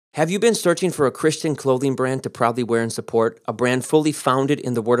Have you been searching for a Christian clothing brand to proudly wear and support? A brand fully founded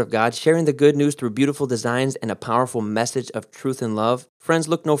in the Word of God, sharing the good news through beautiful designs and a powerful message of truth and love? Friends,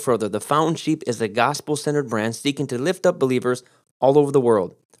 look no further. The Fountain Sheep is a gospel-centered brand seeking to lift up believers all over the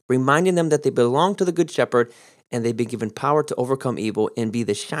world, reminding them that they belong to the Good Shepherd and they've been given power to overcome evil and be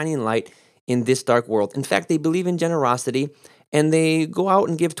the shining light in this dark world. In fact, they believe in generosity and they go out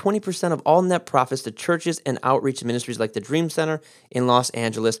and give 20% of all net profits to churches and outreach ministries like the Dream Center in Los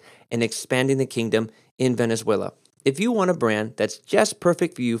Angeles and expanding the kingdom in Venezuela. If you want a brand that's just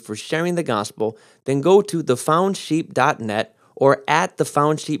perfect for you for sharing the gospel, then go to thefoundsheep.net or at the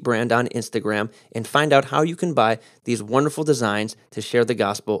Found Sheep brand on Instagram and find out how you can buy these wonderful designs to share the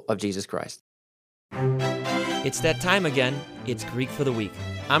gospel of Jesus Christ. It's that time again. It's Greek for the Week.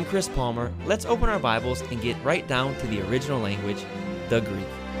 I'm Chris Palmer. Let's open our Bibles and get right down to the original language, the Greek.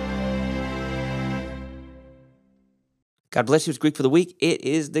 God bless you. It's Greek for the Week. It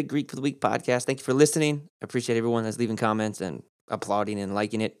is the Greek for the Week podcast. Thank you for listening. I appreciate everyone that's leaving comments and applauding and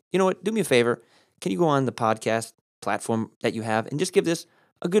liking it. You know what? Do me a favor. Can you go on the podcast platform that you have and just give this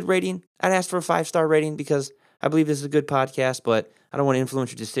a good rating? I'd ask for a 5-star rating because I believe this is a good podcast, but I don't want to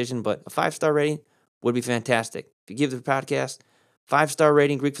influence your decision, but a 5-star rating would be fantastic. If you give the podcast 5-star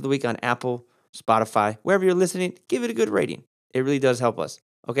rating, Greek for the Week on Apple, Spotify, wherever you're listening, give it a good rating. It really does help us,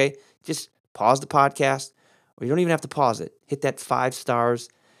 okay? Just pause the podcast, or you don't even have to pause it. Hit that 5 stars,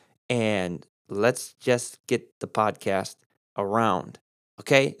 and let's just get the podcast around,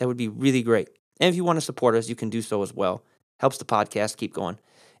 okay? That would be really great. And if you want to support us, you can do so as well. Helps the podcast keep going,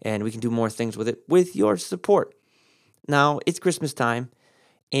 and we can do more things with it with your support. Now, it's Christmas time.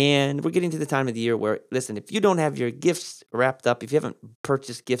 And we're getting to the time of the year where, listen, if you don't have your gifts wrapped up, if you haven't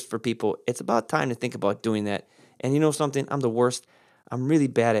purchased gifts for people, it's about time to think about doing that. And you know something? I'm the worst. I'm really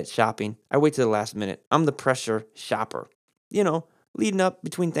bad at shopping. I wait till the last minute. I'm the pressure shopper. You know, leading up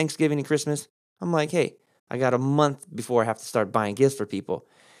between Thanksgiving and Christmas, I'm like, hey, I got a month before I have to start buying gifts for people.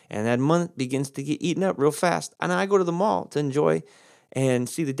 And that month begins to get eaten up real fast. And I go to the mall to enjoy and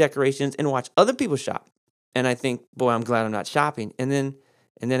see the decorations and watch other people shop. And I think, boy, I'm glad I'm not shopping. And then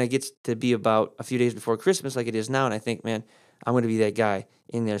it gets to be about a few days before Christmas like it is now, and I think, man, I'm going to be that guy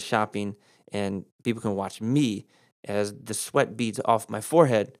in there shopping, and people can watch me as the sweat beads off my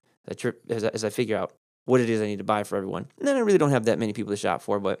forehead as I figure out what it is I need to buy for everyone. And then I really don't have that many people to shop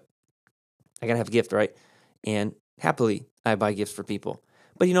for, but I got to have a gift, right? And happily, I buy gifts for people.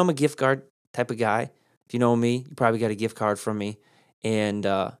 But, you know, I'm a gift card type of guy. If you know me, you probably got a gift card from me, and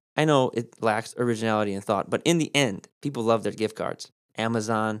I know it lacks originality and thought, but in the end, people love their gift cards.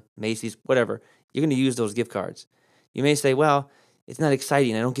 Amazon, Macy's, whatever, you're going to use those gift cards. You may say, well, it's not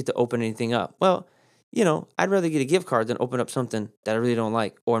exciting. I don't get to open anything up. Well, you know, I'd rather get a gift card than open up something that I really don't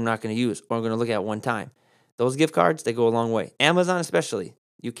like or I'm not going to use or I'm going to look at one time. Those gift cards, they go a long way. Amazon especially,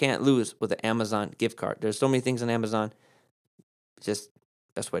 you can't lose with an Amazon gift card. There's so many things on Amazon, just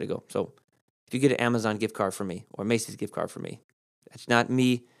best way to go. So if you get an Amazon gift card for me or Macy's gift card for me, that's not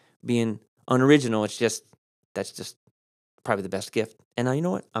me being unoriginal. That's just probably the best gift. And now, you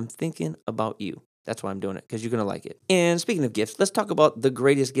know what? I'm thinking about you. That's why I'm doing it, because you're going to like it. And speaking of gifts, let's talk about the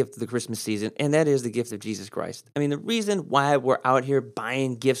greatest gift of the Christmas season, and that is the gift of Jesus Christ. I mean, the reason why we're out here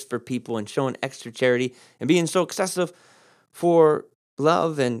buying gifts for people and showing extra charity and being so excessive for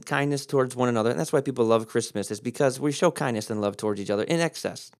love and kindness towards one another, and that's why people love Christmas, is because we show kindness and love towards each other in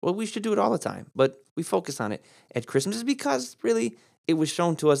excess. Well, we should do it all the time, but we focus on it at Christmas is because, really, it was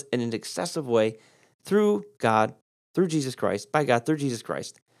shown to us in an excessive way through God, through Jesus Christ, by God, through Jesus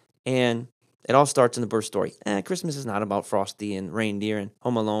Christ. And it all starts in the birth story. Christmas is not about Frosty and reindeer and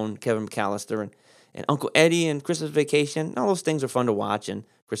Home Alone, Kevin McAllister and Uncle Eddie and Christmas Vacation. All those things are fun to watch, and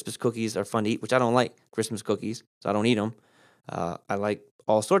Christmas cookies are fun to eat, which I don't like Christmas cookies, so I don't eat them. I like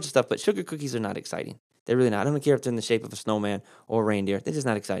all sorts of stuff, but sugar cookies are not exciting. They're really not. I don't care if they're in the shape of a snowman or a reindeer. They're just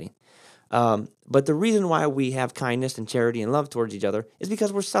not exciting. But the reason why we have kindness and charity and love towards each other is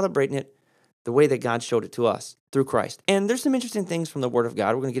because we're celebrating it the way that God showed it to us through Christ. And there's some interesting things from the Word of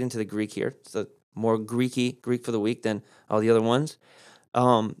God. We're going to get into the Greek here. It's a more Greek for the week than all the other ones.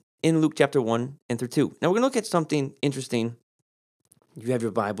 In Luke chapter 1 and through 2. Now we're going to look at something interesting. If you have your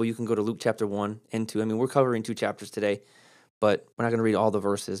Bible, you can go to Luke chapter 1 and 2. I mean, we're covering 2 chapters today, but we're not going to read all the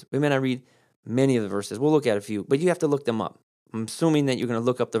verses. We may not read many of the verses. We'll look at a few, but you have to look them up. I'm assuming that you're going to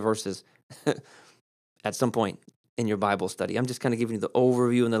look up the verses at some point in your Bible study. I'm just kind of giving you the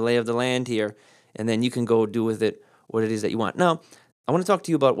overview and the lay of the land here, and then you can go do with it what it is that you want. Now, I want to talk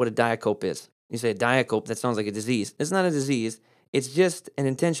to you about what a diacope is. You say, a diacope, that sounds like a disease. It's not a disease. It's just an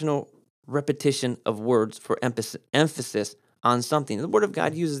intentional repetition of words for emphasis on something. The Word of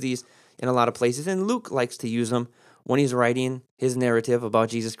God uses these in a lot of places, and Luke likes to use them when he's writing his narrative about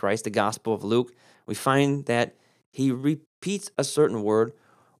Jesus Christ, the Gospel of Luke, we find that he repeats a certain word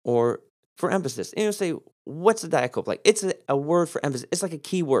or for emphasis. And you'll say, what's a diacope like? It's a word for emphasis. It's like a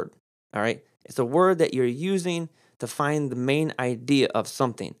key word, all right? It's a word that you're using to find the main idea of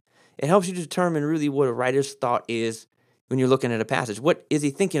something. It helps you determine really what a writer's thought is when you're looking at a passage. What is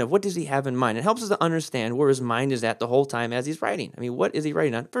he thinking of? What does he have in mind? It helps us to understand where his mind is at the whole time as he's writing. I mean, what is he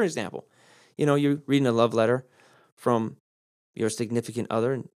writing on? For example, you're reading a love letter from your significant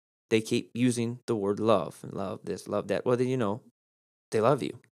other, and they keep using the word love and love this, love that. Well, then they love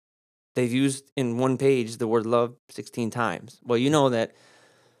you. They've used in one page the word love 16 times. Well, you know that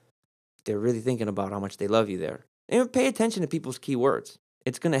they're really thinking about how much they love you there. And pay attention to people's key words.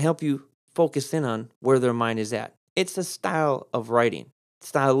 It's going to help you focus in on where their mind is at. It's a style of writing,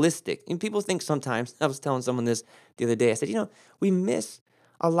 stylistic. And people think sometimes, I was telling someone this the other day, I said, we miss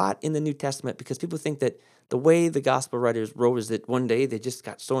a lot in the New Testament because people think that the way the gospel writers wrote is that one day they just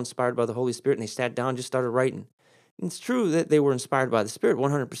got so inspired by the Holy Spirit and they sat down and just started writing. And it's true that they were inspired by the Spirit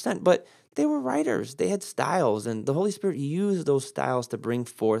 100%, but they were writers. They had styles, and the Holy Spirit used those styles to bring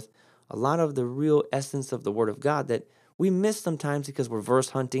forth a lot of the real essence of the Word of God that we miss sometimes because we're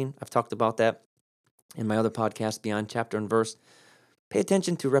verse hunting. I've talked about that in my other podcast, Beyond Chapter and Verse. Pay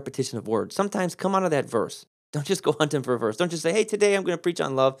attention to repetition of words. Sometimes come out of that verse. Don't just go hunting for a verse. Don't just say, hey, today I'm going to preach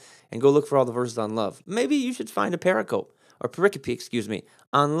on love and go look for all the verses on love. Maybe you should find a pericope,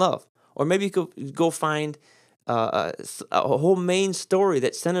 on love. Or maybe you could go find a whole main story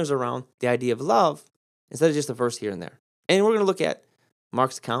that centers around the idea of love instead of just a verse here and there. And we're going to look at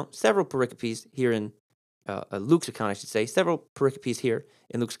Mark's account, several pericopes here in Luke's account, I should say, several pericopes here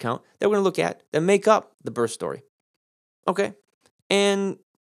in Luke's account that we're going to look at that make up the birth story. Okay? And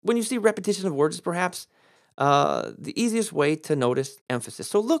when you see repetition of words, perhaps the easiest way to notice emphasis.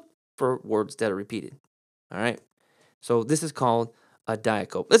 So look for words that are repeated. All right? So this is called a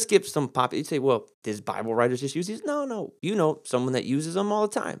diacope. Let's give some pop. You say, well, does Bible writers just use these? No. You know someone that uses them all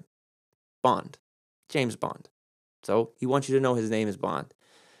the time. Bond. James Bond. So he wants you to know his name is Bond.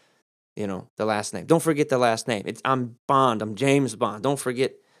 The last name. Don't forget the last name. I'm Bond. I'm James Bond. Don't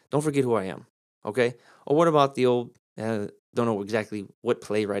forget who I am. Okay? Or what about the old, don't know exactly what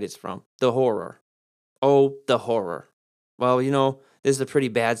playwright it's from. The Horror. Oh, the Horror. Well, this is a pretty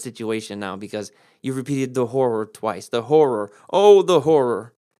bad situation now because you've repeated the horror twice. The Horror. Oh, the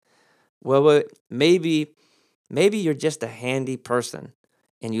Horror. Well, maybe you're just a handy person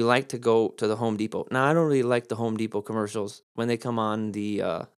and you like to go to the Home Depot. Now, I don't really like the Home Depot commercials when they come on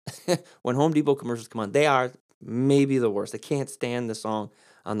when Home Depot commercials come on. They are maybe the worst. I can't stand the song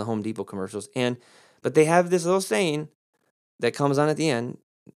on the Home Depot commercials. But they have this little saying that comes on at the end.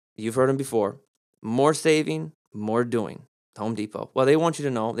 You've heard them before. More saving, more doing. Home Depot. Well, they want you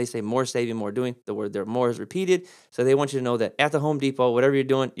to know, they say more saving, more doing. The word there, more, is repeated. So they want you to know that at the Home Depot, whatever you're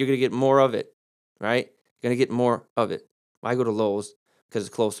doing, you're going to get more of it, right? You're going to get more of it. I go to Lowe's because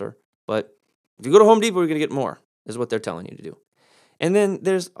it's closer. But if you go to Home Depot, you're going to get more, is what they're telling you to do. And then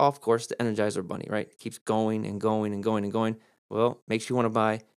there's, of course, the Energizer Bunny, right? It keeps going and going and going and going. Well, makes you want to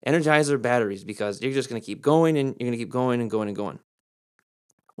buy Energizer batteries because you're just going to keep going and you're going to keep going and going and going.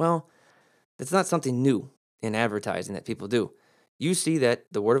 Well, that's not something new in advertising that people do. You see that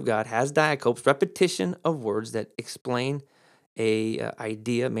the Word of God has diacopes, repetition of words that explain a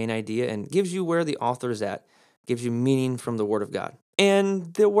main idea, and gives you where the author is at, gives you meaning from the Word of God.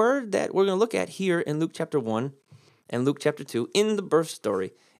 And the word that we're going to look at here in Luke chapter 1 and Luke chapter 2 in the birth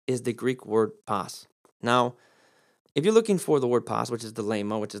story is the Greek word pas. Now, if you're looking for the word pas, which is the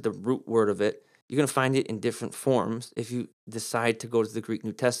lema, which is the root word of it, you're going to find it in different forms. If you decide to go to the Greek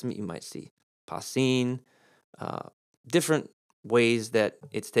New Testament, you might see pasin, different ways that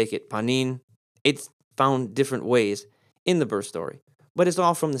it's taken. Panin, it's found different ways in the birth story. But it's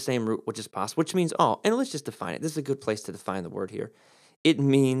all from the same root, which is pas, which means all. And let's just define it. This is a good place to define the word here. It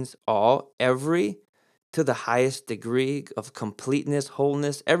means all, every, to the highest degree of completeness,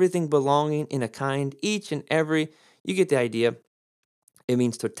 wholeness, everything belonging in a kind, each and every. You get the idea. It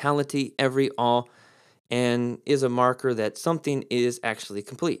means totality, every, all, and is a marker that something is actually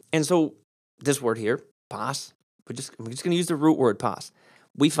complete. And so this word here, pas, we're just going to use the root word pas.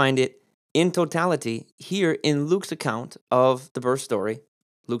 We find it in totality here in Luke's account of the birth story,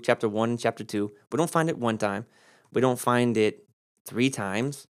 Luke chapter 1 and chapter 2. We don't find it one time. We don't find it 3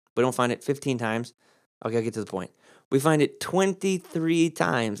 times. We don't find it 15 times. Okay, I'll get to the point. We find it 23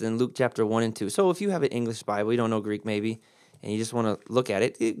 times in Luke chapter 1 and 2. So if you have an English Bible, you don't know Greek maybe, and you just want to look at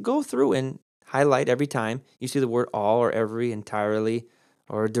it, go through and highlight every time you see the word all or every, entirely,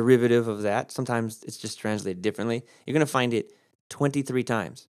 or a derivative of that. Sometimes it's just translated differently. You're going to find it 23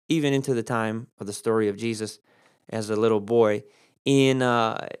 times, even into the time of the story of Jesus as a little boy in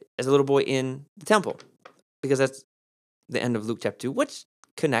the temple, because that's the end of Luke chapter 2, which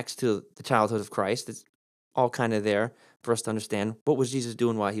connects to the childhood of Christ. It's all kind of there for us to understand what was Jesus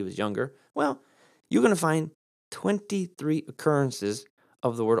doing while he was younger. Well, you're going to find 23 occurrences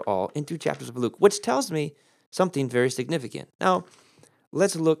of the word all in 2 chapters of Luke, which tells me something very significant. Now,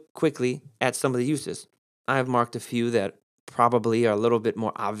 let's look quickly at some of the uses. I have marked a few that probably are a little bit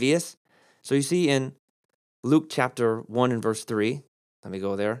more obvious. So you see in Luke chapter 1 and verse 3, let me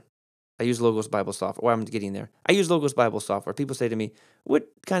go there. I use Logos Bible software. Well, I'm getting there. I use Logos Bible software. People say to me, what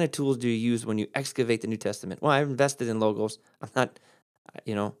kind of tools do you use when you excavate the New Testament? Well, I've invested in Logos. I'm not,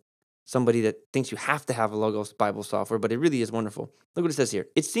 somebody that thinks you have to have a Logos Bible software, but it really is wonderful. Look what it says here.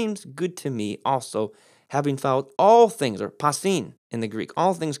 It seems good to me also, having followed all things, or pasin in the Greek,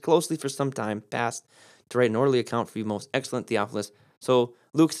 all things closely for some time past, to write an orderly account for you, most excellent Theophilus. So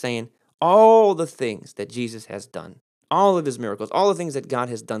Luke's saying all the things that Jesus has done, all of his miracles, all the things that God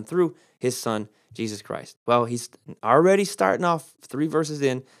has done through his son, Jesus Christ. Well, he's already starting off 3 verses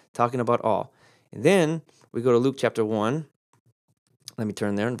in, talking about all. And then we go to Luke chapter 1. Let me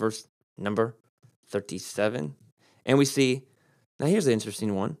turn there in verse number 37. And we see, now here's the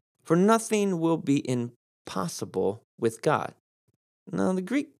interesting one. For nothing will be impossible with God. Now, the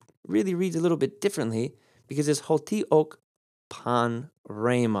Greek really reads a little bit differently because it's hotiok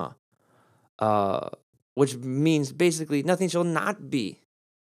panrema, which means basically nothing shall not be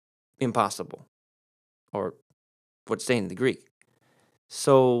impossible, or what's saying in the Greek.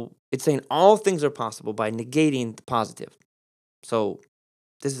 So it's saying all things are possible by negating the positive. So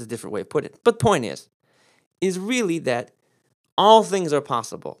this is a different way of putting it. But the point is really that all things are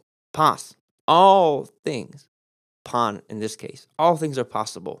possible. All things, pan in this case, all things are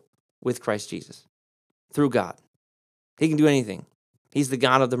possible with Christ Jesus, through God. He can do anything. He's the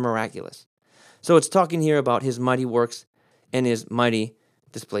God of the miraculous. So it's talking here about his mighty works and his mighty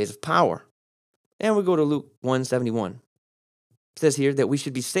displays of power. And we go to Luke 1:71. It says here that we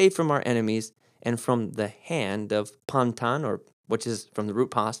should be saved from our enemies and from the hand of pantan, or which is from the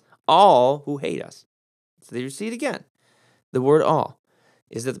root pas, all who hate us. So there you see it again. The word all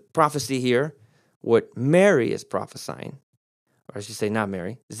is that the prophecy here, what Mary is prophesying, or I should say not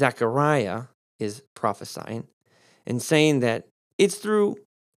Mary, Zechariah is prophesying and saying that it's through,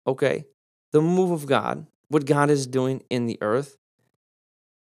 the move of God, what God is doing in the earth,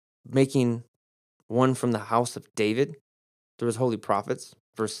 making one from the house of David through his holy prophets,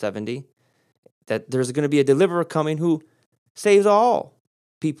 verse 70, that there's going to be a deliverer coming who saves all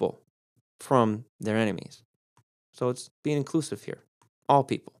people from their enemies. So it's being inclusive here. All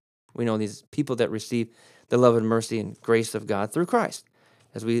people. We know these people that receive the love and mercy and grace of God through Christ,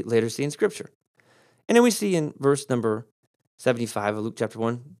 as we later see in Scripture. And then we see in verse number 75 of Luke chapter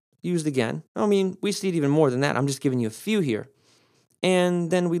 1, used again. I mean, we see it even more than that. I'm just giving you a few here. And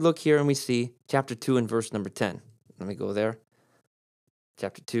then we look here and we see chapter 2 and verse number 10. Let me go there.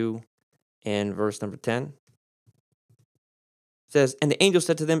 Chapter 2 and verse number 10. It says, and the angel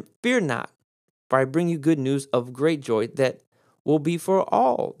said to them, fear not, for I bring you good news of great joy that will be for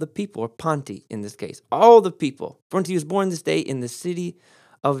all the people, or Panti in this case, all the people. For unto you is born this day in the city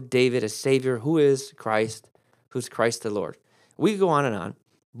of David a Savior, who is Christ, who's Christ the Lord. We go on and on,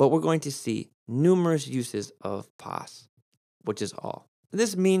 but we're going to see numerous uses of pas, which is all.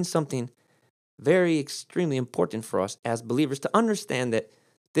 This means something very extremely important for us as believers to understand that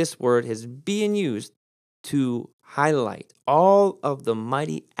this word is being used to highlight all of the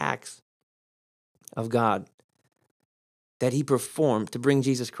mighty acts of God that he performed to bring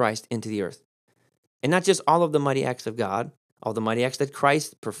Jesus Christ into the earth. And not just all of the mighty acts of God, all the mighty acts that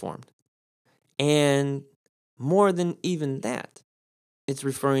Christ performed. And more than even that, it's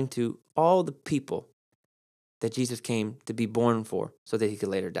referring to all the people that Jesus came to be born for so that he could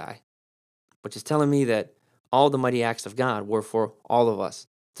later die. Which is telling me that all the mighty acts of God were for all of us.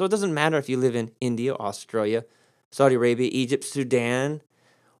 So it doesn't matter if you live in India, Australia, Saudi Arabia, Egypt, Sudan,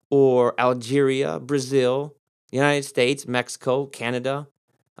 or Algeria, Brazil, United States, Mexico, Canada,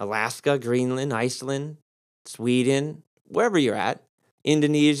 Alaska, Greenland, Iceland, Sweden, wherever you're at,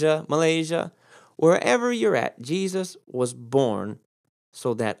 Indonesia, Malaysia, wherever you're at, Jesus was born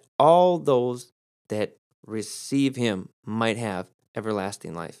so that all those that receive him might have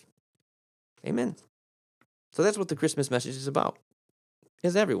everlasting life. Amen. So that's what the Christmas message is about,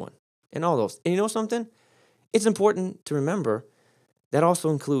 is everyone and all those. And you know something? It's important to remember that also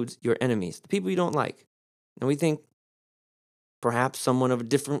includes your enemies, the people you don't like. And we think perhaps someone of a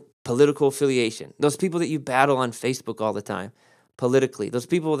different political affiliation, those people that you battle on Facebook all the time, politically, those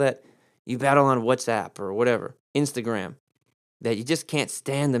people that you battle on WhatsApp or whatever, Instagram. that you just can't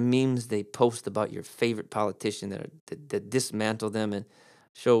stand the memes they post about your favorite politician that dismantle them and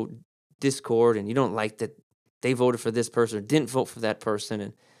show discord, and you don't like that they voted for this person or didn't vote for that person,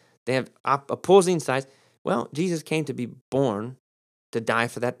 and they have opposing sides. Well, Jesus came to be born to die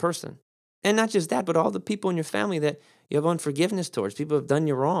for that person. And not just that, but all the people in your family that you have unforgiveness towards, people who have done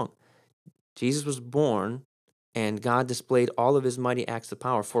you wrong. Jesus was born, and God displayed all of his mighty acts of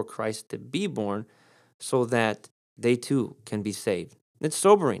power for Christ to be born so that they too can be saved. It's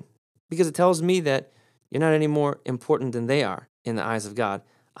sobering because it tells me that you're not any more important than they are in the eyes of God.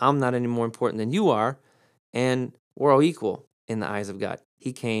 I'm not any more important than you are, and we're all equal in the eyes of God.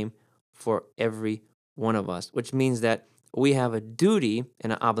 He came for every one of us, which means that we have a duty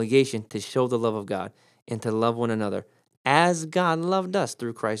and an obligation to show the love of God and to love one another as God loved us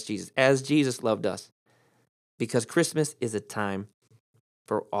through Christ Jesus, as Jesus loved us, because Christmas is a time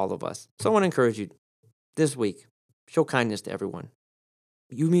for all of us. So I want to encourage you this week, show kindness to everyone.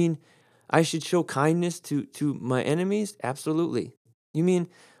 You mean I should show kindness to my enemies? Absolutely. You mean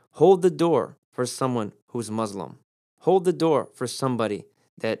hold the door for someone who's Muslim? Hold the door for somebody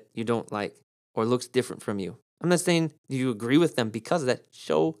that you don't like or looks different from you. I'm not saying you agree with them because of that.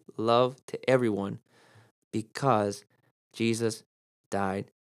 Show love to everyone because Jesus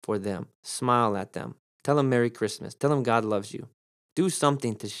died for them. Smile at them. Tell them Merry Christmas. Tell them God loves you. Do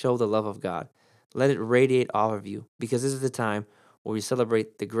something to show the love of God. Let it radiate all of you, because this is the time where we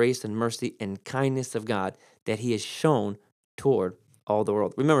celebrate the grace and mercy and kindness of God that he has shown toward all the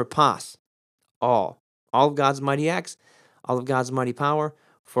world. Remember, Pas, all of God's mighty acts, all of God's mighty power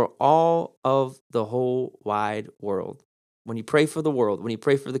for all of the whole wide world. When you pray for the world, when you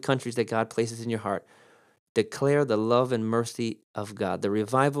pray for the countries that God places in your heart, declare the love and mercy of God, the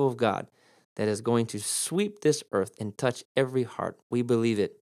revival of God that is going to sweep this earth and touch every heart. We believe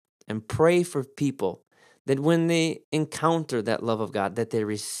it. And pray for people that when they encounter that love of God, that they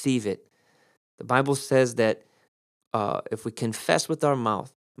receive it. The Bible says that if we confess with our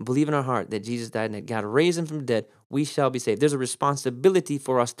mouth and believe in our heart that Jesus died and that God raised him from the dead, we shall be saved. There's a responsibility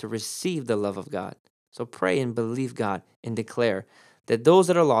for us to receive the love of God. So pray and believe God and declare that those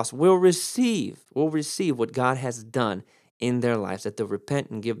that are lost will receive what God has done in their lives, that they'll repent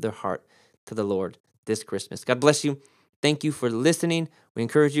and give their heart to the Lord this Christmas. God bless you. Thank you for listening. We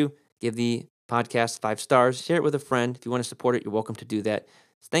encourage you, give the podcast 5 stars, share it with a friend. If you want to support it, you're welcome to do that.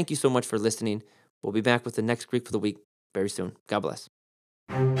 Thank you so much for listening. We'll be back with the next Greek for the week very soon. God bless.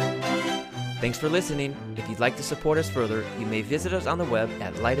 Thanks for listening. If you'd like to support us further, you may visit us on the web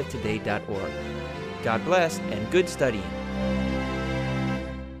at lightoftoday.org. God bless and good study.